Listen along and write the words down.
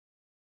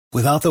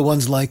Without the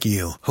ones like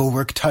you, who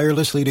work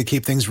tirelessly to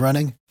keep things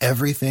running,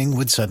 everything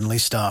would suddenly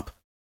stop.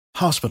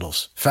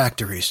 Hospitals,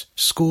 factories,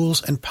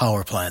 schools, and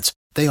power plants,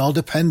 they all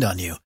depend on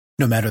you.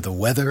 No matter the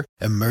weather,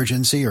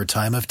 emergency, or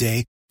time of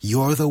day,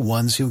 you're the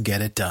ones who get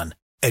it done.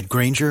 At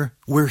Grainger,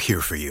 we're here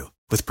for you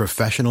with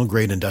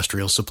professional-grade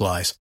industrial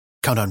supplies.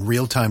 Count on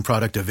real-time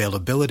product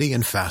availability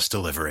and fast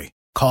delivery.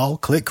 Call,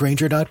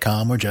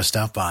 clickgrainger.com, or just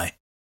stop by.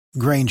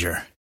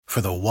 Grainger, for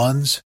the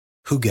ones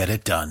who get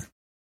it done.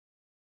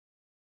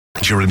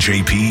 Roger and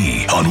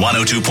JP on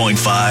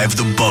 102.5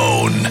 The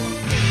Bone.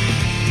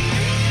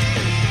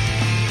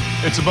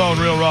 It's a Bone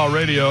Real Raw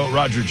Radio,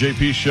 Roger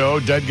JP show,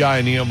 Dead Guy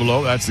in the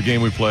Envelope. That's the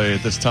game we play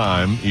at this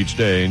time each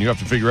day, and you have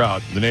to figure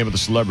out the name of the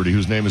celebrity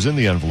whose name is in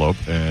the envelope,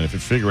 and if you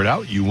figure it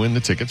out, you win the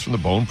tickets from the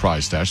Bone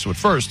Prize Stash. So at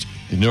first,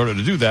 in order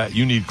to do that,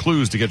 you need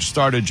clues to get you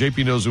started.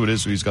 JP knows who it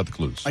is, so he's got the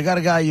clues. I got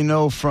a guy you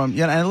know from,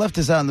 and I left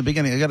this out in the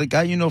beginning, I got a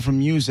guy you know from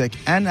music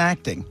and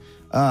acting.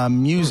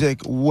 Music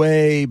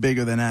way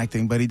bigger than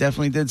acting, but he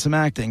definitely did some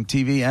acting,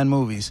 TV and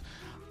movies.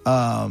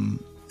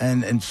 And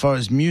as far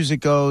as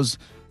music goes,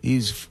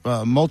 he's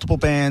multiple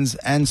bands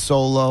and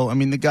solo. I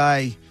mean, the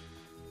guy,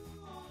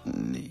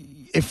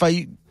 if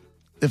I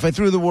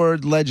threw the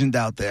word legend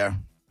out there,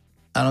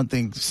 I don't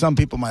think, some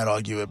people might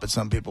argue it, but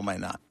some people might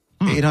not.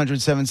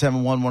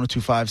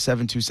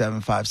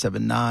 800-771-1025, 727-579,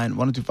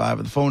 1025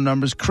 are the phone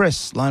numbers.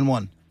 Chris, line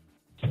one.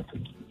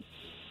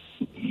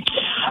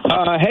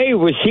 Hey,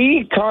 was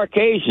he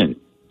Caucasian?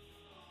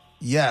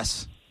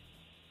 Yes.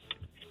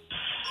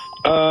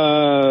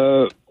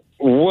 Was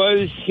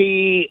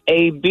he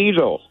a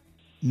Beatle?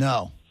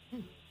 No.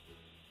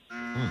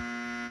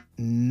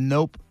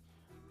 Nope.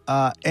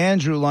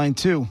 Andrew, line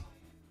two.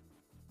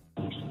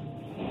 He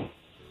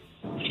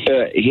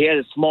had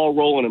a small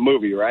role in a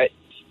movie, right?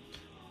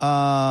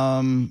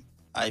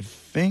 I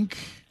think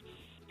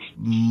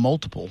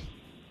multiple.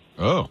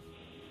 Oh.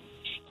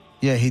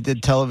 Yeah, he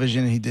did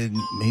television. He did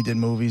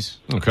movies.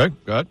 Okay,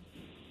 go ahead.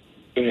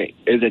 Okay.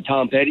 Is it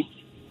Tom Petty?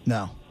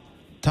 No.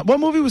 What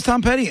movie was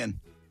Tom Petty in?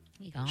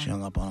 He gone. She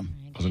hung up on him.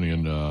 Wasn't he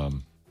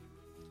in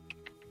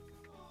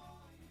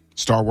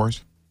Star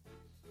Wars?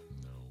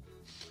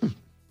 No,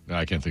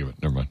 I can't think of it.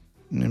 Never mind.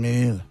 Me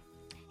neither.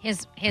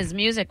 His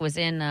music was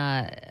in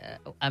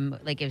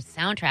like a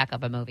soundtrack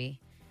of a movie.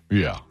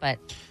 Yeah. But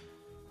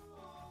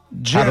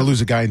How to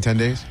Lose a Guy in 10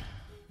 Days?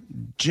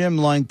 Jim,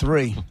 line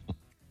three.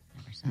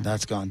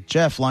 That's gone.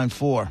 Jeff, line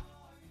four.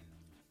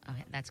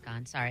 Okay, that's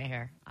gone. Sorry,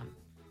 here.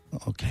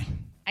 Okay.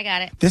 I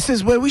got it. This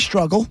is where we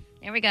struggle.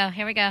 Here we go.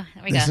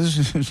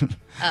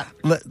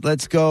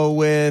 Let's go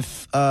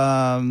with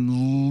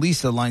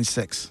Lisa, line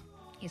six.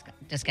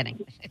 Just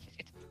kidding.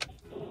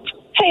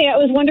 Hey, I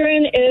was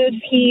wondering if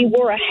he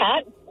wore a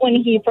hat when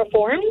he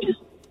performed.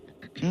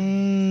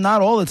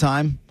 Not all the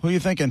time. Who are you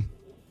thinking?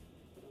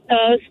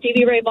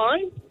 Stevie Ray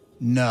Vaughan?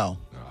 No.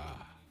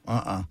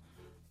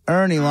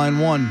 Ernie, line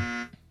one.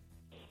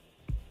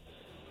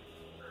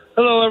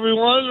 Hello,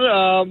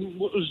 everyone.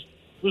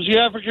 Was he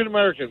African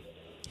American?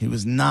 He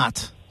was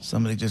not.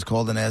 Somebody just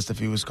called and asked if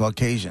he was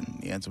Caucasian.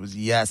 The answer was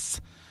yes.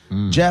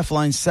 Jeff,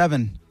 line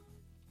seven.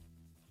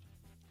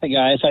 Hey,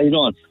 guys. How you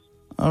doing?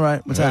 All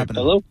right. What's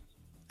happening? Hello?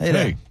 Hey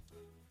there.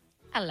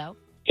 Hello.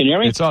 Can you hear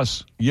me? It's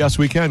us. Yes,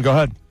 we can. Go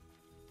ahead.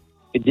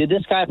 Did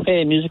this guy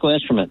play a musical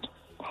instrument?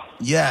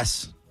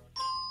 Yes.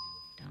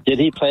 Did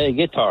he play a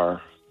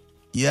guitar?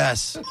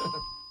 Yes.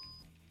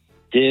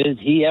 Did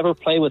he ever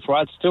play with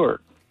Rod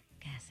Stewart?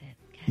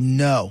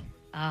 No.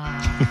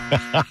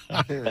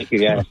 Thank you,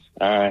 guys.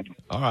 All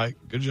right.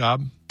 Good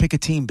job. Pick a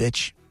team,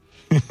 bitch.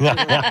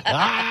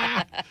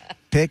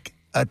 Pick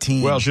a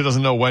team. Well, she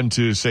doesn't know when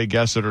to say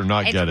guess it or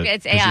not get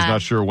it. She's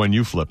not sure when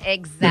you flip.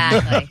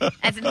 Exactly.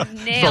 That's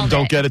nailed From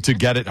don't get it to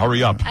get it.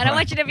 Hurry up. I don't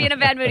want you to be in a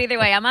bad mood either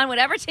way. I'm on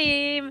whatever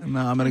team. No,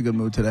 I'm in a good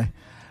mood today.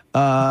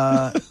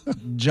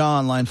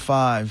 John, line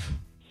five.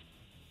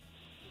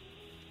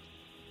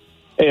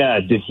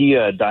 Yeah, did he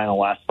die in the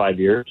last 5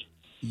 years?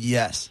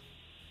 Yes.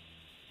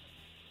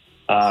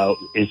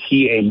 Is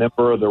he a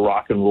member of the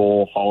Rock and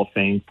Roll Hall of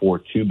Fame for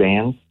 2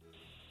 bands?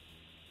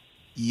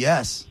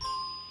 Yes.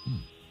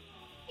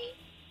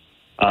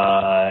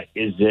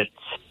 Is it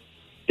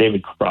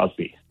David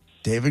Crosby?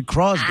 David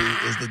Crosby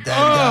is the dead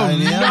guy in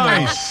the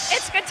nice.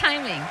 It's good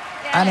timing.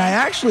 Yay. And I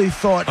actually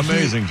thought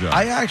Amazing job.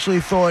 I actually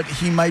thought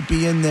he might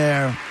be in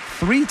there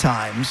 3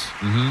 times.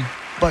 Mm-hmm.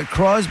 But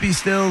Crosby,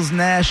 Stills,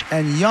 Nash,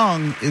 and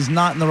Young is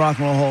not in the Rock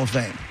and Roll Hall of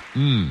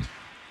Fame.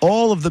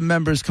 All of the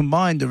members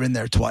combined are in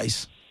there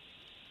twice.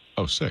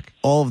 Oh, sick.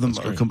 All of them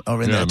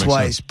are in there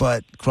twice, sense.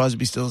 but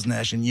Crosby, Stills,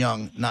 Nash, and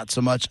Young, not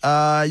so much.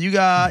 You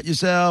got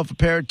yourself a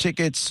pair of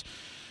tickets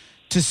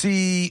to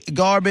see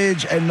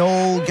Garbage and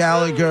Noel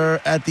Gallagher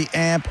at the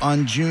Amp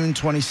on June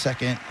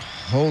 22nd.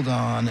 Hold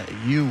on.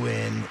 You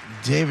win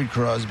David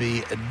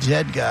Crosby, a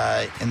dead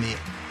guy in the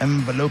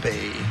envelope.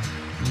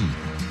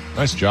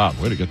 Nice job.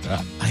 Way to get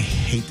that. I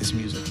hate this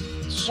music.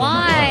 So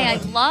Why? I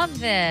love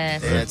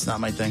this. Yeah, it's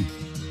not my thing.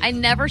 I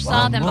never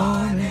saw them.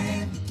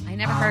 I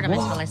never heard them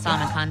until I saw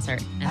them in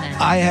concert. And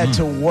then I had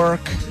to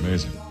work.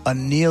 Amazing. a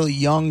Neil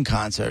Young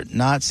concert,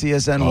 not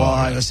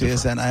CSNY or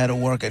CSN. I had to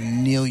work a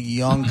Neil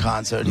Young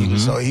concert.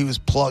 He was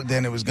plugged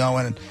in. It was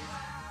going.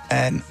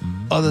 And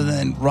other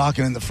than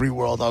rocking in the free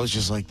world, I was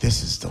just like,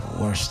 this is the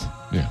worst.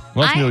 Yeah.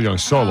 Well, that's Neil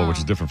Young's solo, which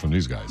is different from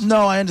these guys.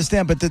 No, I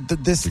understand, but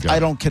this I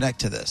don't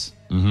connect to this.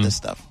 This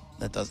stuff.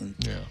 That doesn't.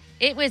 Yeah.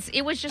 It was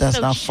just That's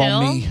so not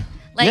chill. for me.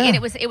 Like Yeah. and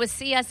it was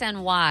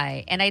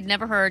CSNY, and I'd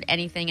never heard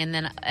anything,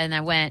 and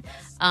I went.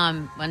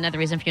 Another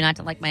reason for you not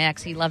to like my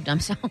ex, he loved them,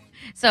 so he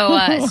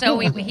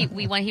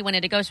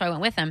wanted to go, so I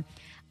went with him,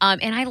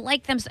 and I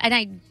liked them, and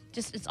I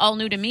just it's all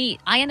new to me.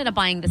 I ended up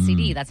buying the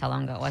CD. That's how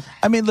long ago it was.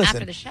 I mean, listen.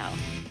 After the show.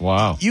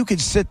 Wow. You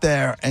could sit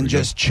there and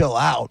just chill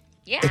out.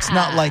 Yeah. It's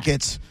not like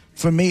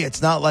for me,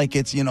 it's not like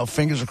it's,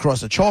 fingers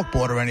across a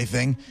chalkboard or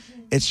anything.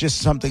 It's just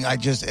something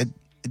it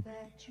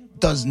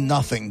does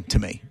nothing to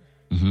me.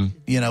 Mm-hmm.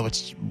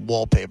 It's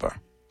wallpaper.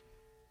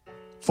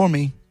 For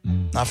me.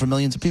 Not for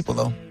millions of people,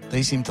 though.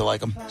 They seem to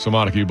like them. So,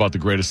 Monica, you bought the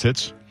greatest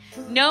hits?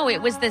 No,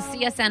 it was the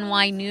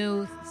CSNY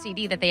new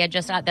CD that they had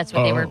just out. That's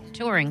what they were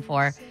touring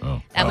for.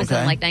 Oh. That was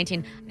in like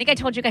 19. I think I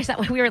told you guys that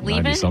when we were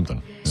leaving.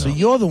 90-something. So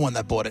you're the one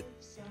that bought it.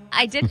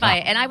 I did buy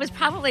it, and I was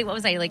probably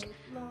like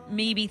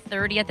maybe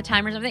 30 at the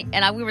time or something.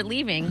 And we were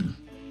leaving,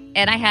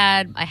 and I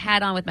had a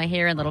hat on with my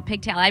hair and little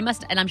pigtail.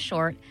 And I'm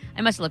short.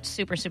 I must have looked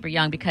super, super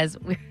young because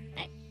we're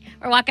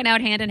walking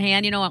out hand in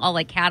hand, all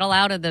like cattle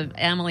out of the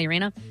Amalie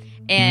Arena.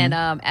 And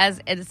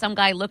as some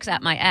guy looks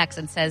at my ex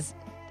and says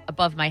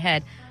above my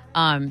head,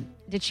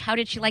 how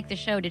did she like the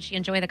show? Did she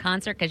enjoy the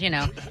concert? Because,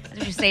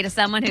 did you say to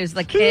someone who's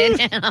the kid?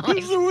 And I'm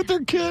like, with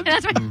their kid?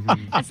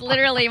 That's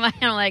literally I'm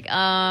like,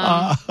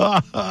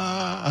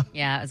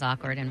 yeah, it was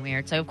awkward and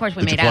weird. So, of course,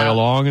 we Did made you play out.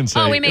 along and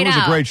say, we made it was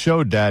out. a great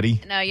show,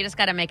 Daddy? No, you just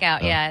got to make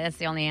out. Yeah, that's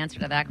the only answer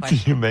to that question.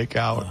 You make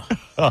out.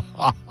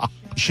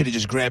 You should have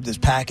just grabbed this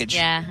package.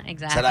 Yeah,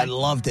 exactly. Said I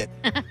loved it.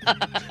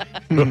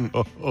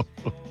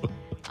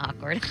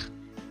 Awkward.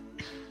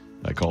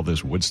 I call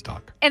this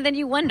Woodstock. And then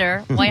you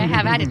wonder why I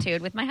have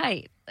attitude with my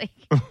height.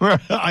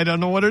 I don't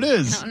know what it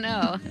is. I don't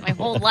know. My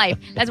whole life.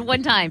 That's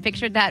one time.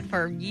 Pictured that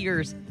for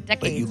years,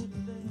 decades.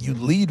 But you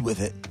lead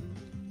with it.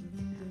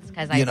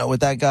 Because with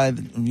that guy,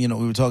 we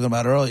were talking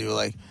about earlier, you were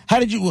like,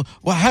 how'd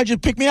you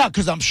pick me out?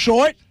 Because I'm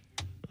short?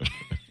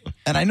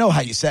 And I know how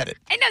you said it.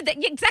 I know that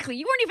exactly.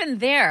 You weren't even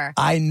there.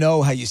 I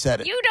know how you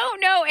said it. You don't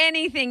know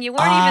anything. You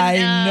weren't I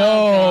even.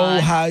 know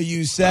how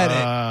you said it.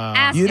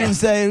 Ask you him. didn't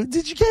say,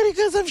 "Did you get it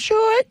because I'm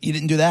short?" You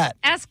didn't do that.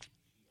 Ask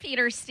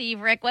Peter, Steve,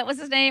 Rick. What was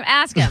his name?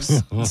 Ask him.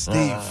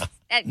 Steve.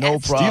 No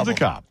problem. Steve the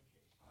cop.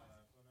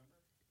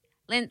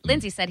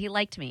 Lindsay said he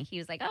liked me. He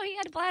was like, "Oh, he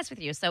had a blast with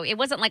you." So it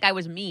wasn't like I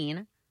was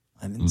mean.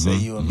 I didn't say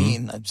you were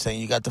mean. I'm saying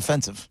you got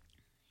defensive.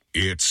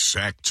 It's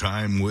sack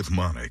time with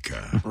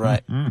Monica.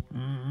 Right.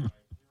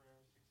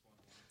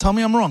 Tell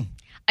me I'm wrong.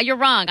 You're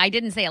wrong. I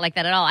didn't say it like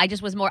that at all. I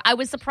just was I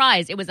was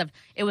surprised. It was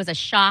a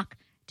shock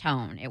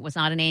tone. It was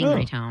not an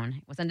angry tone.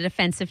 It wasn't a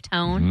defensive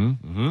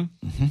tone.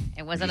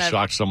 It wasn't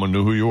shocked someone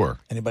knew who you were.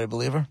 Anybody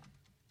believe her?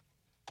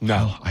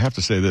 No. I have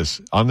to say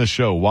this. On this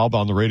show, while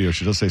on the radio,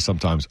 she does say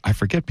sometimes, I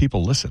forget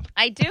people listen.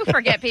 I do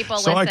forget people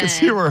So listen. I can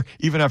see her,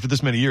 even after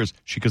this many years,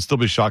 she could still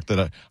be shocked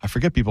that I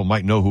forget people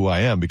might know who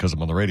I am because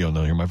I'm on the radio and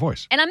they'll hear my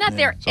voice. And I'm not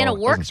there So in a it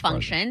work doesn't surprise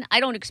function. I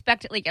don't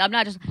expect it. Like I'm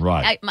not just.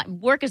 Right. My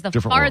work is the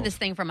Different farthest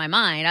thing from my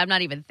mind. I'm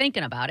not even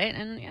thinking about it,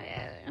 and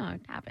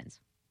it happens.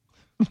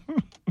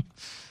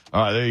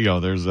 All right, there you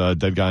go. There's a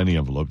dead guy in the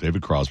envelope,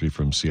 David Crosby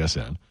from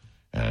CSN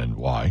and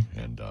Y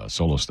and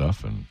solo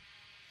stuff and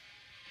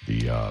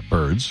the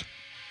Birds.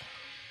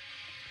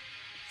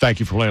 Thank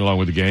you for playing along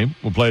with the game.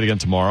 We'll play it again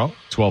tomorrow,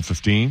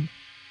 12:15.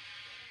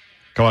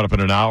 Coming up in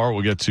an hour,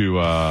 we'll get to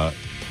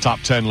top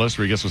 10 list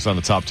where he gets us on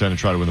the top 10 and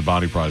try to win the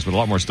body prize. But a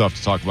lot more stuff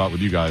to talk about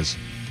with you guys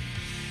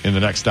in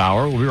the next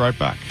hour. We'll be right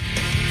back.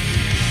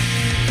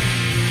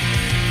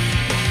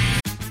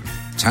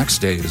 Tax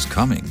day is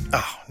coming.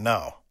 Oh,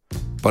 no.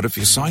 But if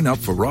you sign up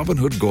for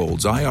Robinhood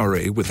Gold's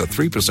IRA with a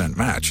 3%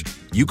 match,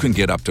 you can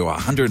get up to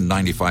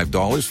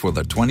 $195 for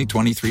the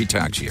 2023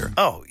 tax year.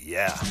 Oh,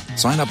 yeah.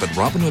 Sign up at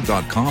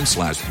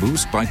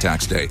Robinhood.com/boost by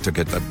tax day to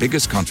get the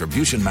biggest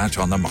contribution match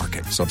on the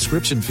market.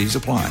 Subscription fees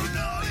apply.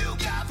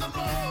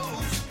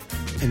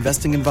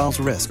 Investing involves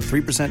risk.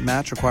 3%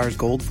 match requires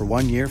gold for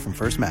 1 year from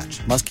first match.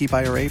 Must keep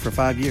IRA for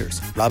 5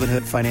 years.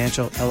 Robinhood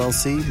Financial,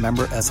 LLC,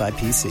 member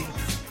SIPC.